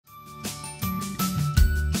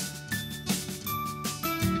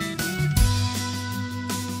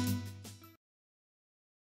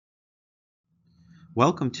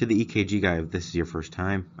Welcome to the EKG Guy. If this is your first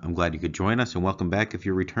time, I'm glad you could join us, and welcome back if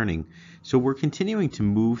you're returning. So we're continuing to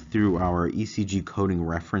move through our ECG coding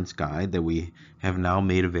reference guide that we have now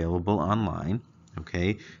made available online.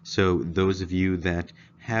 Okay, so those of you that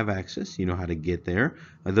have access, you know how to get there.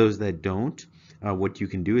 Those that don't, what you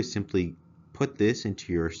can do is simply put this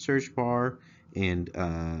into your search bar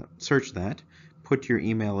and search that. Put your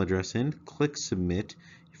email address in, click submit.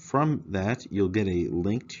 From that, you'll get a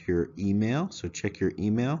link to your email. So check your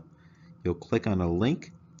email. You'll click on a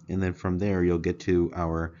link, and then from there, you'll get to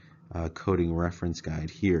our coding reference guide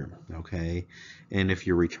here. Okay, and if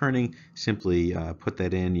you're returning, simply put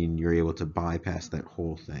that in, and you're able to bypass that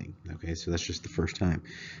whole thing. Okay, so that's just the first time.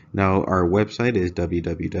 Now, our website is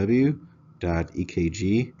www.ekg.md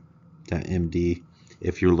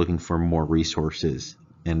if you're looking for more resources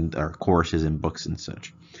and our courses and books and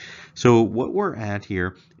such. So what we're at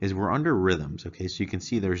here is we're under rhythms. Okay, so you can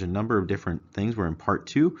see there's a number of different things. We're in part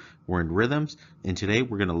 2, we're in rhythms, and today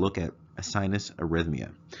we're going to look at a sinus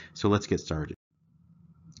arrhythmia. So let's get started.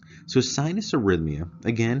 So sinus arrhythmia,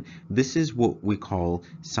 again, this is what we call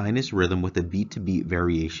sinus rhythm with a beat-to-beat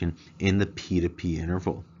variation in the P-to-P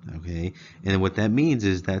interval. Okay, and what that means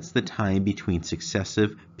is that's the time between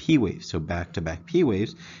successive P waves, so back-to-back P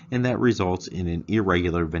waves, and that results in an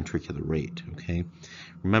irregular ventricular rate. Okay,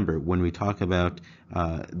 remember when we talk about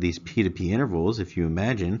these P-to-P intervals, if you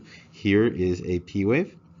imagine here is a P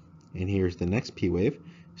wave, and here's the next P wave.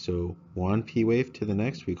 So one P wave to the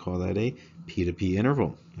next, we call that a P-to-P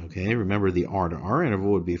interval. Okay, remember the R to R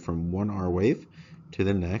interval would be from one R wave to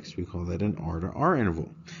the next, we call that an R to R interval.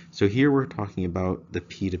 So here we're talking about the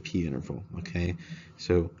P-to-P interval. Okay,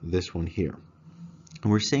 so this one here. And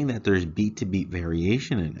we're saying that there's beat-to-beat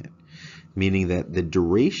variation in it, meaning that the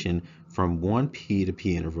duration from one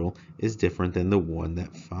P-to-P interval is different than the one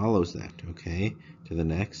that follows that, okay, to the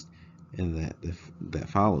next, and that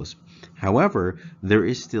follows. However, there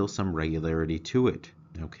is still some regularity to it.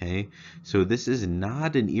 Okay, so this is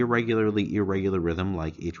not an irregular rhythm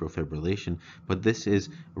like atrial fibrillation, but this is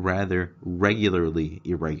rather regularly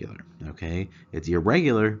irregular. Okay, it's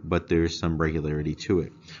irregular, but there's some regularity to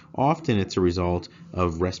it. Often it's a result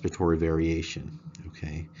of respiratory variation.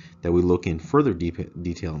 Okay, that we look in further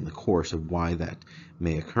detail in the course of why that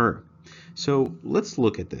may occur. So let's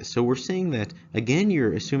look at this. So we're saying that, again,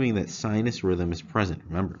 you're assuming that sinus rhythm is present.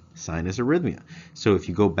 Remember, sinus arrhythmia. So if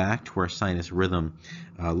you go back to our sinus rhythm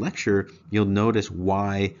lecture, you'll notice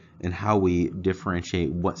why and how we differentiate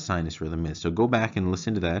what sinus rhythm is. So go back and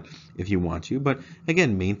listen to that if you want to. But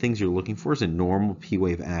again, main things you're looking for is a normal P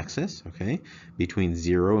wave axis, okay, between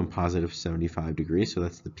 0 and positive 75 degrees. So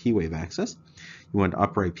that's the P wave axis. You want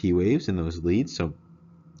upright P waves in those leads. So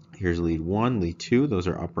here's lead 1, lead 2, those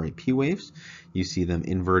are upright P waves. You see them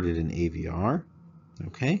inverted in AVR,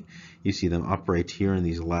 okay? You see them upright here in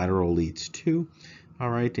these lateral leads too,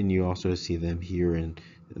 all right? And you also see them here in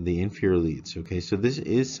the inferior leads, okay? So this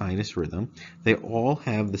is sinus rhythm. They all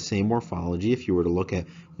have the same morphology. If you were to look at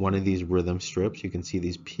one of these rhythm strips, you can see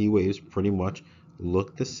these P waves pretty much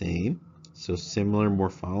look the same. So similar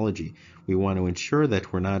morphology. We want to ensure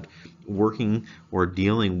that we're not working or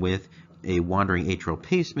dealing with a wandering atrial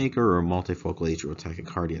pacemaker or multifocal atrial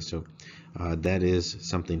tachycardia. So that is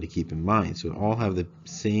something to keep in mind. So all have the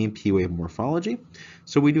same P wave morphology.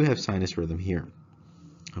 So we do have sinus rhythm here.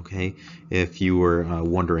 Okay, if you were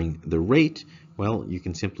wondering the rate, well, you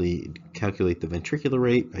can simply calculate the ventricular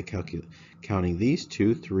rate by counting these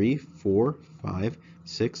 2, 3, 4, 5,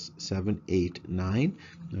 6, 7, 8, 9.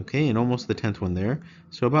 Okay, and almost the 10th one there.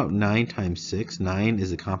 So about 9 times 6. 9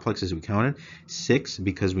 is as complex as we counted. 6,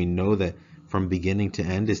 because we know that from beginning to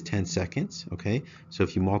end is 10 seconds. Okay, so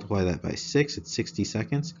if you multiply that by 6, it's 60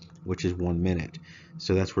 seconds, which is 1 minute.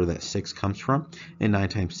 So that's where that 6 comes from. And 9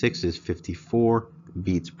 times 6 is 54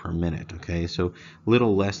 beats per minute. Okay, so a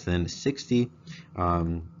little less than 60,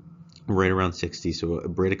 right around 60. So a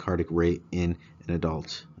bradycardic rate in an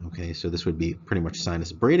adult. Okay, so this would be pretty much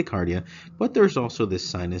sinus bradycardia, but there's also this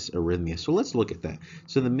sinus arrhythmia. So let's look at that.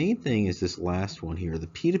 So the main thing is this last one here, the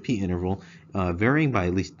P-to-P interval, varying by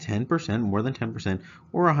at least 10%, more than 10%,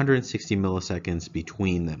 or 160 milliseconds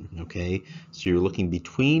between them. Okay, so you're looking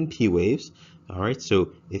between P waves. All right,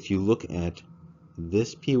 so if you look at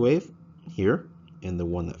this P wave here and the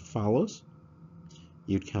one that follows,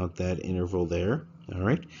 you'd count that interval there. All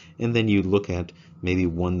right, and then you look at maybe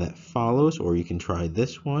one that follows, or you can try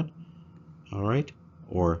this one, all right,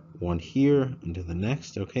 or one here into the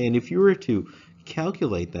next. Okay, and if you were to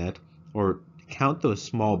calculate that or count those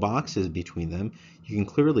small boxes between them, you can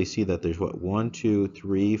clearly see that there's what, 1, 2,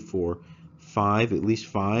 3, 4, 5, at least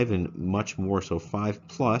 5, and much more, so 5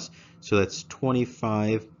 plus, so that's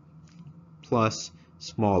 25 plus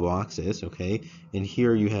small boxes, okay? And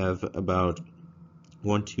here you have about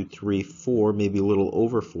 1, 2, 3, 4, maybe a little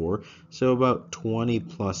over 4, so about 20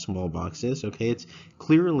 plus small boxes, okay? It's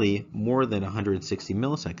clearly more than 160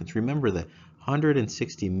 milliseconds. Remember that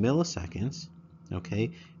 160 milliseconds,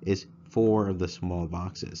 okay, is 4 of the small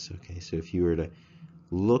boxes, okay? So if you were to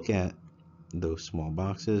look at those small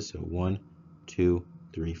boxes, so 1, 2,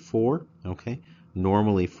 3, 4, okay?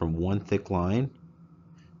 Normally from one thick line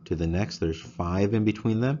to the next, there's 5 in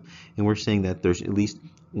between them, and we're saying that there's at least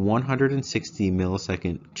 160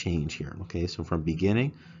 millisecond change here, okay? So from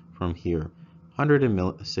beginning, from here,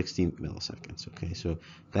 160 milliseconds, okay? So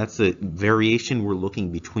that's the variation we're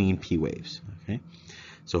looking between P waves, okay?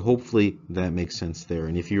 So hopefully that makes sense there.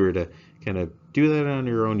 And if you were to kind of do that on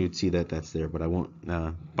your own, you'd see that that's there, but I won't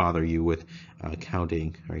bother you with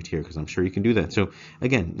counting right here because I'm sure you can do that. So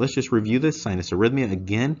again, let's just review this. Sinus arrhythmia,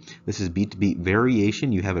 again, this is beat to beat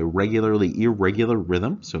variation. You have a regularly irregular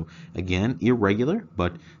rhythm. So again, irregular,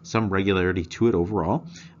 but some regularity to it overall.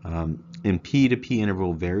 And P to P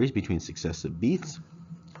interval varies between successive beats,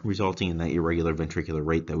 resulting in that irregular ventricular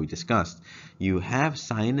rate that we discussed. You have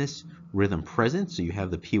sinus rhythm present, so you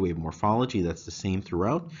have the P wave morphology that's the same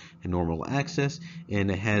throughout, a normal axis,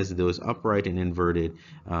 and it has those upright and inverted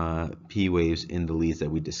P waves in the leads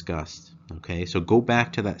that we discussed. Okay, so go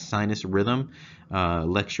back to that sinus rhythm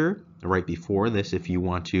lecture right before this if you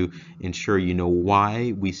want to ensure you know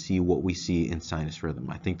why we see what we see in sinus rhythm.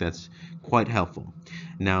 I think that's quite helpful.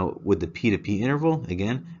 Now with the P to P interval,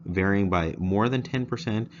 again, varying by more than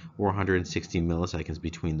 10% or 160 milliseconds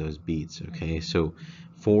between those beats. Okay, so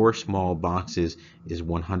 4 small boxes is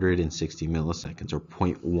 160 milliseconds or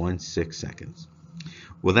 0.16 seconds.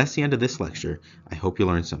 Well, that's the end of this lecture. I hope you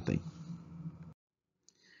learned something.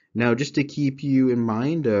 Now, just to keep you in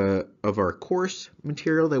mind of our course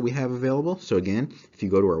material that we have available, so again, if you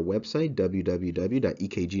go to our website, www.ekg.md,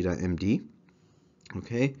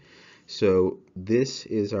 okay, so this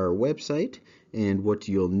is our website, and what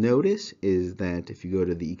you'll notice is that if you go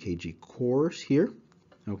to the EKG course here,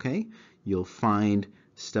 okay, you'll find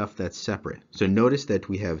stuff that's separate. So notice that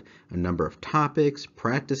we have a number of topics,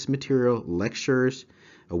 practice material, lectures,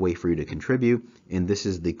 a way for you to contribute, and this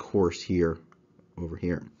is the course here over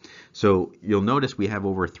here. So you'll notice we have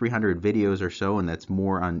over 300 videos or so, and that's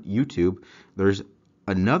more on YouTube. There's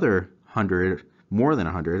another 100, more than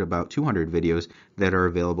 100, about 200 videos that are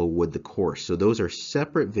available with the course. So those are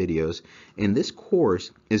separate videos, and this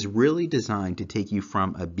course is really designed to take you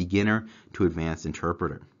from a beginner to advanced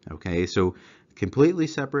interpreter. Okay, so completely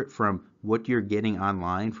separate from what you're getting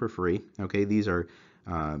online for free. Okay, these are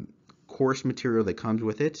course material that comes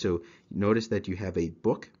with it. So notice that you have a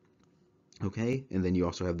book. Okay, and then you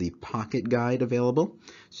also have the pocket guide available,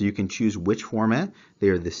 so you can choose which format. They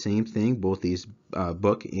are the same thing, both these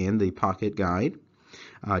book and the pocket guide,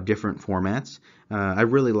 different formats. I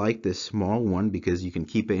really like this small one because you can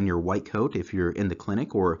keep it in your white coat if you're in the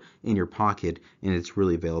clinic or in your pocket, and it's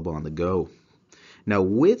really available on the go. Now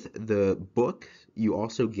with the book, you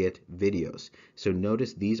also get videos. So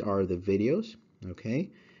notice these are the videos, okay?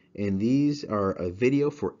 And these are a video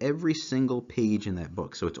for every single page in that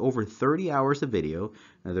book. So it's over 30 hours of video.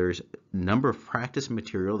 Now there's a number of practice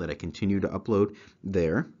material that I continue to upload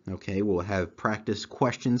there. Okay, we'll have practice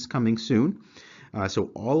questions coming soon.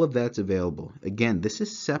 So all of that's available. Again, this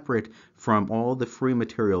is separate from all the free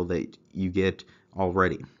material that you get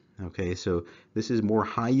already. Okay, so this is more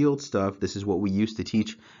high yield stuff. This is what we used to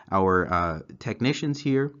teach our technicians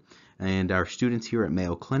here and our students here at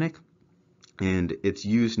Mayo Clinic. And it's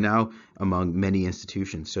used now among many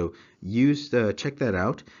institutions. So check that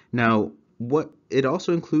out. Now, what it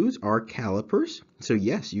also includes are calipers. So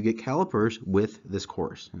yes, you get calipers with this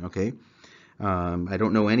course. Okay. I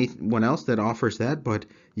don't know anyone else that offers that, but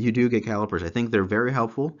you do get calipers. I think they're very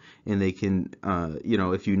helpful, and they can,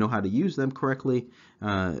 if you know how to use them correctly,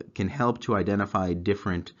 can help to identify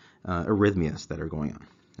different arrhythmias that are going on.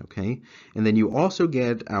 Okay. And then you also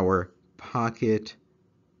get our pocket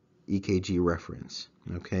EKG reference.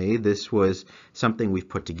 Okay, this was something we've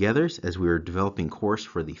put together as we were developing course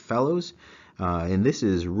for the fellows, and this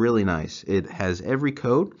is really nice. It has every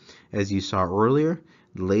code, as you saw earlier,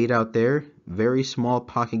 laid out there. Very small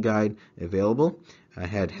pocket guide available. I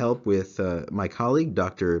had help with my colleague,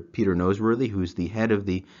 Dr. Peter Noseworthy, who's the head of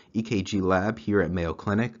the EKG lab here at Mayo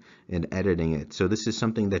Clinic, in editing it. So this is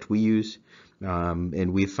something that we use,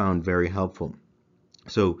 and we found very helpful.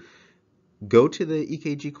 So go to the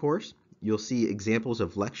EKG course. You'll see examples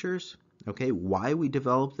of lectures, okay, why we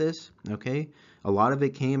developed this, okay. A lot of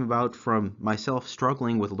it came about from myself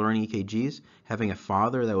struggling with learning EKGs, having a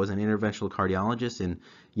father that was an interventional cardiologist and,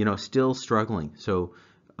 still struggling. So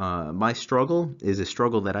my struggle is a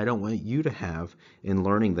struggle that I don't want you to have in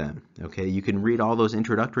learning them. Okay, you can read all those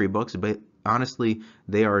introductory books, but honestly,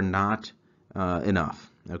 they are not enough.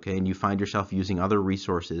 Okay, and you find yourself using other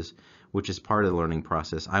resources, which is part of the learning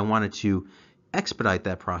process. I wanted to expedite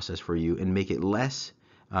that process for you and make it less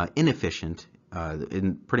inefficient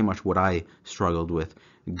in pretty much what I struggled with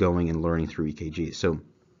going and learning through EKG. So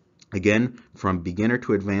again, from beginner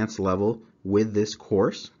to advanced level with this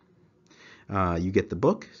course, you get the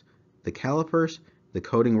book, the calipers, the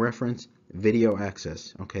coding reference, video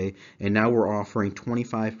access, okay? And now we're offering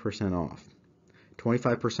 25% off.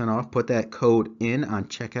 25% off. Put that code in on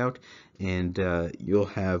checkout, and you'll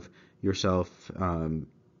have yourself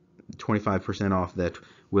 25% off that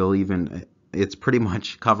will even, it's pretty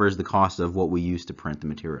much covers the cost of what we use to print the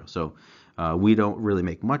material. So we don't really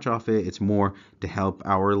make much off it. It's more to help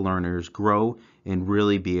our learners grow and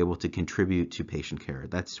really be able to contribute to patient care.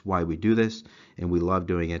 That's why we do this, and we love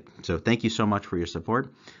doing it. So thank you so much for your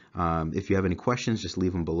support. If you have any questions, just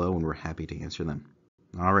leave them below, and we're happy to answer them.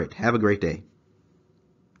 All right, have a great day.